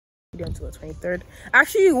it until the 23rd.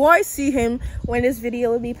 Actually, you won't see him when this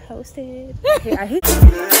video will be posted. I hate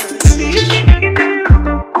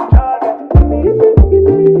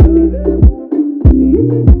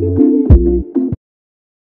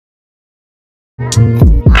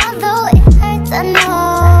Although it hurts, I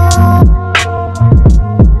know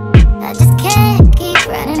I just can't keep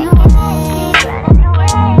running away.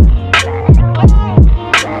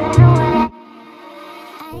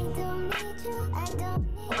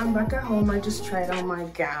 I'm back at home. I just tried on my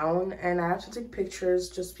gown and I have to take pictures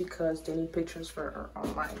just because they need pictures for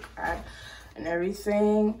my ad and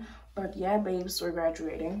everything. But yeah, babes, we're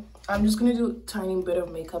graduating. I'm just gonna do a tiny bit of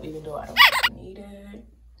makeup even though I don't need it.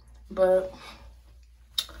 But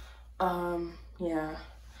yeah,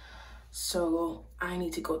 so I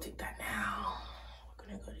need to go take that now. We're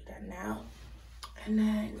gonna go do that now, and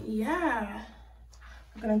then yeah,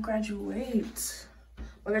 I'm gonna graduate.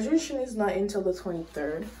 My graduation is not until the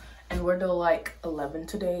 23rd, and we're till like 11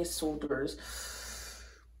 today, so there's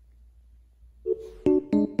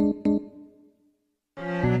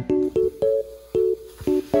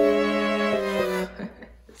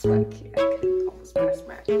it's my key. I can almost pass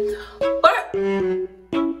my but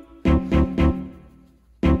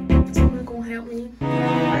someone gonna help me?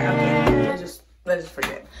 Okay, let's just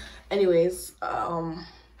forget. Anyways, I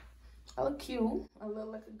look cute. I look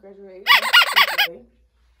like a graduate.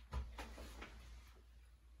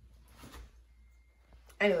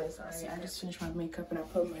 Anyways, sorry, I just finished my makeup and I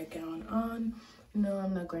put my gown on. No,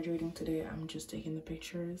 I'm not graduating today. I'm just taking the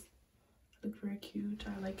pictures. I look very cute.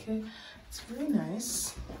 I like it. It's very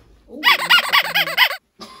nice. Ooh,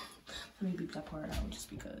 let me beep that part out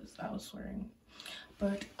just because I was swearing.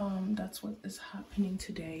 But that's what is happening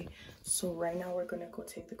today. So right now we're gonna go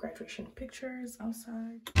take the graduation pictures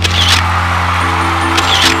outside.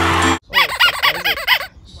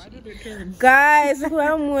 Guys, look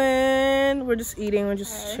what I'm wearing. We're just eating, we're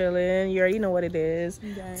just chilling. You already know what it is.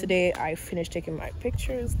 Today I finished taking my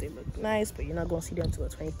pictures. They look nice, but you're not gonna see them until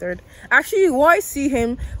the 23rd. Actually, you won't see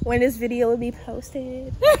him when this video will be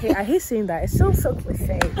posted. I hate saying that, it's so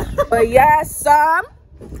cliche. But yeah,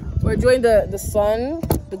 we're enjoying the sun,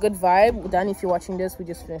 the good vibe. Danny, if you're watching this, we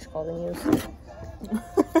just finished calling you.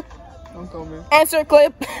 Don't call me. Answer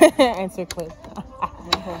clip. Answer clip.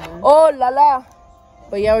 Oh la la.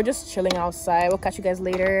 But yeah, we're just chilling outside. We'll catch you guys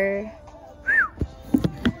later.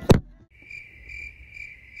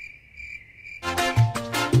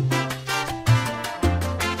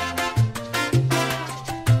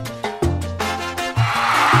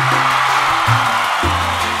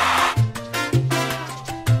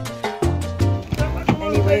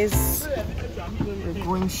 Anyways, we're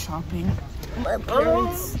going shopping. My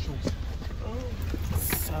parents.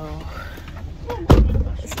 So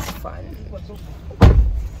this is fun.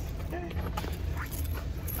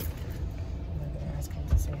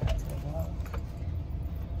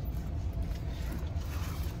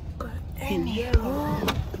 Anyhow,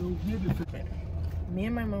 me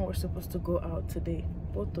and my mom were supposed to go out today,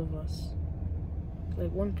 both of us.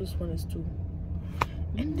 Like 1 + 1 is 2.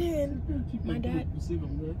 And then my dad decided to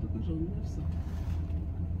come with us.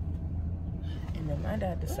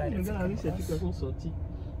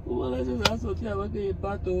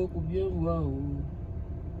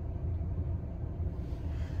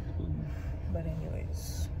 But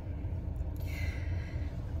anyways,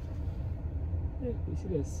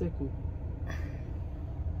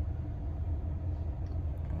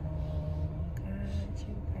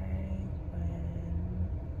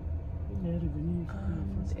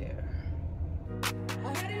 there.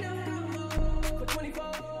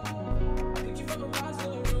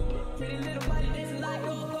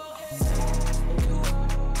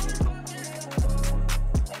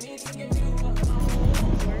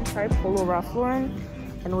 We're inside Polo Ralph Lauren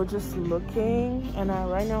and we're just looking, and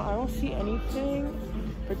right now I don't see anything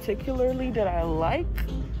particularly that I like,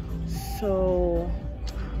 so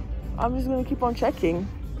I'm just gonna keep on checking.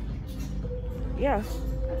 Yeah,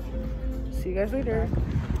 see you guys later.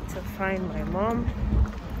 To find my mom,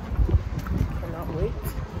 cannot wait.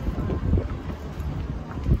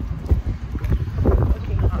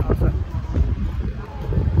 Okay, not outside.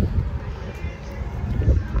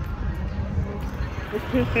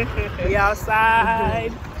 We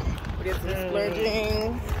outside. We get some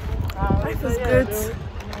splurging. Life is good.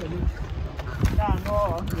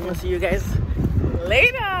 I'll see you guys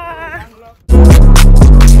later.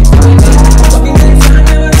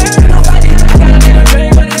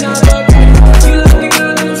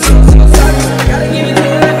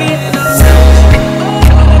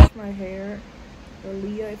 My hair.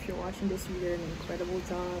 Leah, if you're watching this, you did an incredible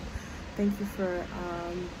job. Thank you for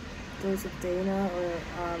those of Dana, or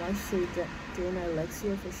I want to say that Dana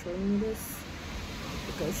Alexia for showing me this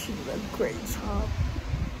because she did a great job.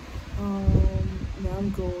 Now I'm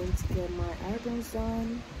going to get my eyebrows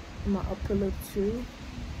done and my upper lip too,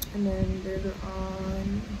 and then later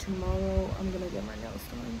on tomorrow I'm gonna get my nails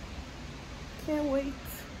done. Can't wait.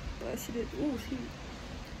 But she did. Ooh,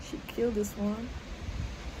 she killed this one.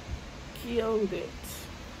 Killed it.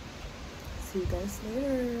 See you guys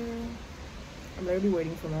later. I'm literally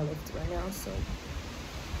waiting for my lift right now. So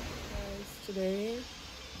guys, today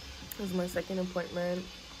was my second appointment.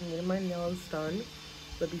 I'm getting my nails done,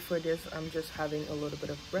 but before this I'm just having a little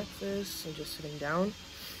bit of breakfast and just sitting down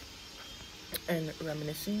and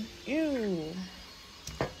reminiscing. Ew,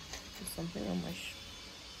 there's something on my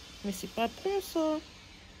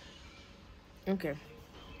okay,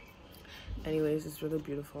 anyways, it's really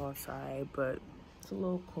beautiful outside, but it's a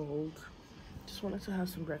little cold. Just wanted to have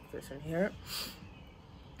some breakfast in here,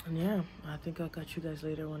 and yeah, I think I'll catch you guys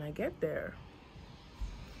later when I get there.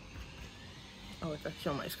 Oh, it's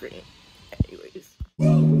actually on my screen. Anyways,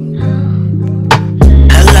 hello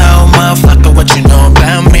motherfucker, what you know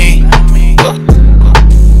about me? Yeah.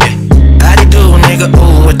 How you do, nigga?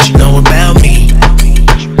 Ooh, what you know about me?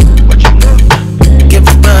 Give a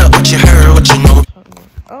fuck what you heard, what you know.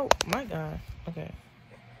 oh my god. Okay,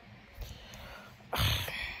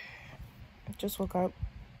 just woke up.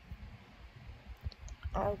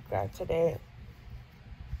 I got today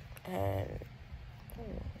and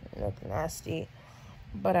nothing nasty,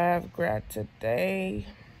 but I have grad today.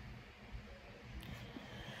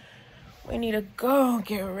 We need to go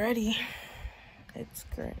get ready. It's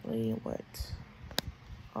currently what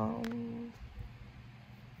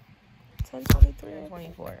 10:23 or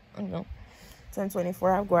 24. I don't know.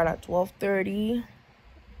 10:24. I've grad at 12:30.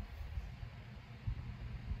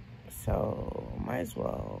 So might as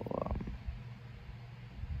well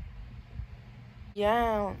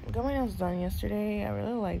yeah, got my nails done yesterday. I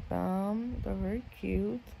really like them. They're very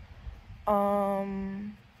cute.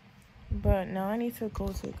 But now I need to go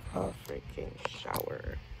take a freaking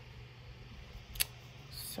shower.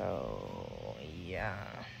 So yeah,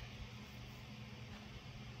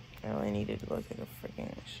 I really needed to go take a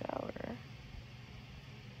freaking shower.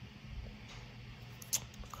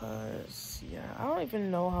 Because yeah, I don't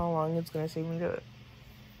even know how long it's gonna take me to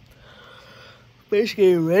finish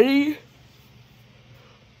getting ready.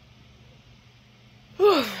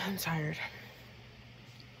 I'm tired.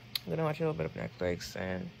 I'm gonna watch a little bit of Netflix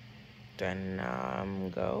and then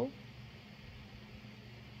go.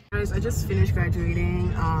 Guys, I just finished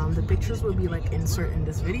graduating. The pictures will be like insert in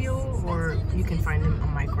this video, or you can find them on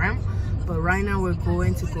my gram. But right now we're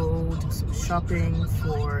going to go do some shopping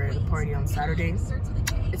for the party on Saturday.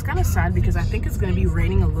 It's kind of sad because I think it's going to be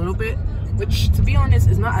raining a little bit, which to be honest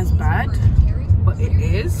is not as bad, but it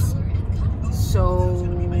is. So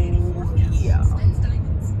yeah,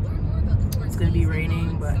 it's going to be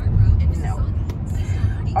raining, but no.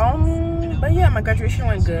 But yeah, my graduation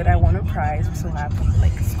went good. I won a prize. I'm so happy,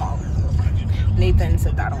 like a scholar. Nathan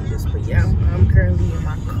said that on this, but yeah, I'm currently in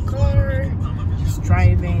my car, just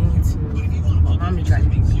driving to. Oh, I'm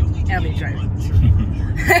driving. Ellie driving.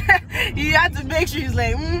 You have to make sure he's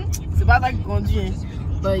like, it's about like going.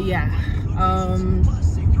 But yeah,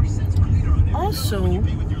 also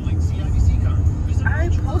I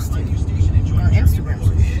posted on Instagram,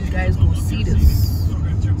 so you guys go see this.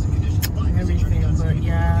 Everything, but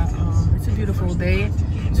yeah, it's a beautiful day.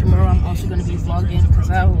 Tomorrow I'm also going to be vlogging because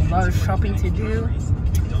I have a lot of shopping to do.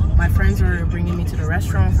 My friends are bringing me to the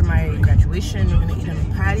restaurant for my graduation. We're going to eat on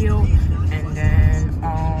the patio, and then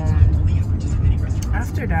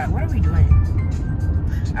after that, what are we doing?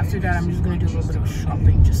 After that, I'm just going to do a little bit of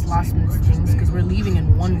shopping, just last minute things, because we're leaving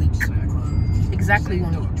in 1 week, exactly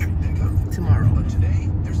 1 week. Tomorrow it's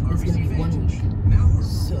going to be 1 week,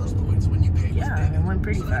 so yeah, it went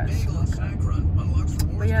pretty fast.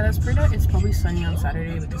 But yeah, that's pretty. It's probably sunny on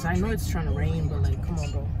Saturday because I know it's trying to rain, but like, come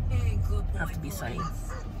on, bro, have to be sunny.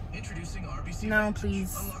 Now,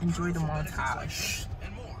 please enjoy the montage.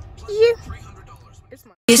 Yeah.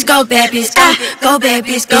 Bitch, go bad, bitch, go bad,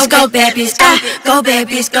 bitch, go bad, bitch, go bad,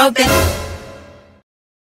 bitch, go bad.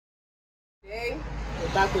 Today,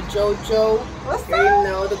 we're back with JoJo. What's you up?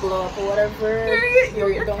 know, the glow up or whatever.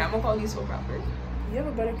 Your camera quality is so proper. You have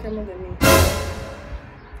a better camera than me. I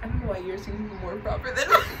don't know why yours seems more proper than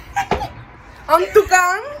mine.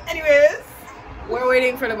 Tukang. Anyways, We're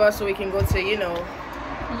waiting for the bus so we can go to, you know,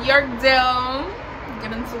 Yorkdale.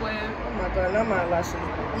 Get into it. oh my god, not my lashes.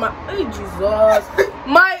 My, oh Jesus.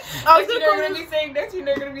 My, I was Next they're gonna be saying,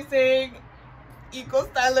 they're gonna be saying eco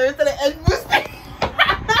stylers to the edge booster.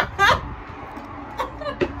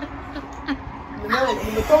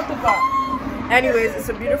 Anyways, it's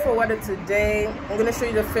a beautiful weather today. I'm gonna show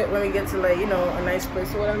you the fit when we get to like, you know, a nice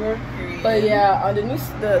place or whatever. But yeah, on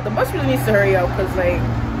the bus really needs to hurry up because like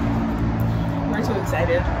We're too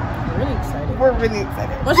excited. I'm really excited. We're really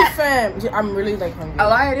excited. What's your fam? I'm really like hungry. I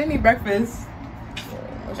lied, I didn't eat breakfast.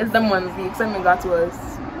 It's them ones. The excitement got to us.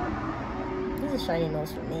 This is a shiny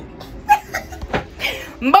nose for me.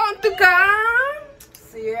 Bontuka!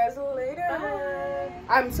 See you guys later. Bye.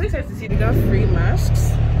 I'm so excited to see they got free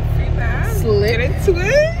masks. Free mask. Slip. Get into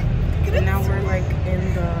it. And now we're like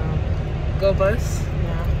in the Go bus.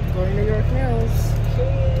 yeah, going to New York Mills.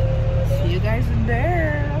 See you guys in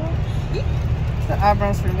there. The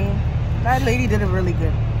eyebrows for me. That lady did it really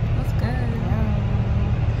good. That's good.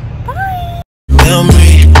 Yeah. Tell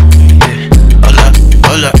me, yeah.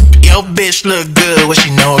 Hold up, yo bitch look good, what she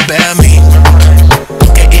know about me?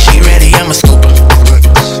 Yeah, is she ready? I'm a scooper.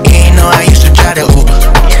 You ain't know I used to drive the Uber.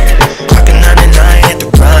 Rockin' 99 at the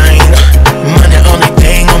grind. Money only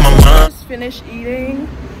thing on my mind. Just finished eating.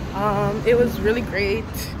 It was really great.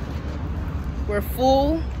 We're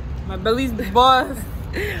full. My belly's the boss.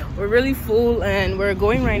 We're really full and we're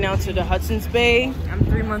going right now to the Hudson's Bay. I'm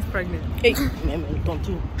 3 months pregnant. Hey, man, don't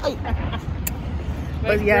do. But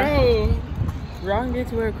Like, yeah. bro, wrong day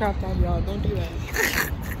to wear a crop top, y'all. Don't do that.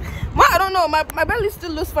 I don't know. My belly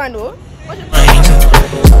still looks fine though. But if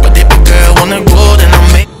a girl wanna go, then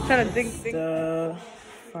I'll make. Trying to think. The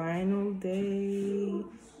final day,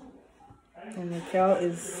 and Mikkel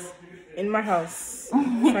is in my house,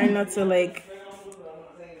 trying not to like.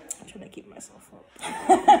 I'm trying to keep myself up.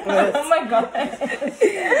 But, Oh my god.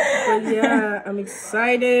 but yeah, I'm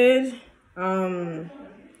excited.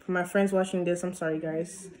 For my friends watching this, I'm sorry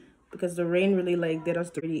guys, because the rain really like did us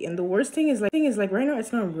dirty. And the worst thing is like right now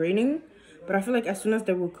it's not raining, but I feel like as soon as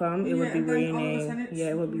they will come, it would be raining. Yeah,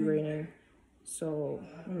 it would be raining. So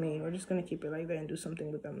I mean, we're just gonna keep it like that and do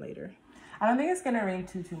something with them later. I don't think it's gonna rain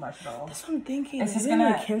too much though. That's what I'm thinking. It's just They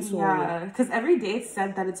didn't gonna cancel. yeah, because every day it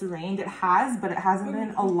said that it's rained. It has, but it hasn't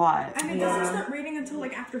been a lot. And it doesn't start raining until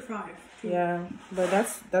like after 5. Yeah, but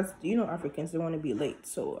that's you know, Africans, they want to be late.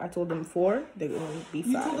 So I told them 4. They're gonna be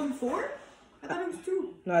 5. You told them 4? I thought it was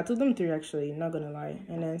 2. No, I told them 3 actually. Not gonna lie.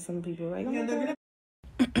 And then some people were like, oh Yeah, my they're God. gonna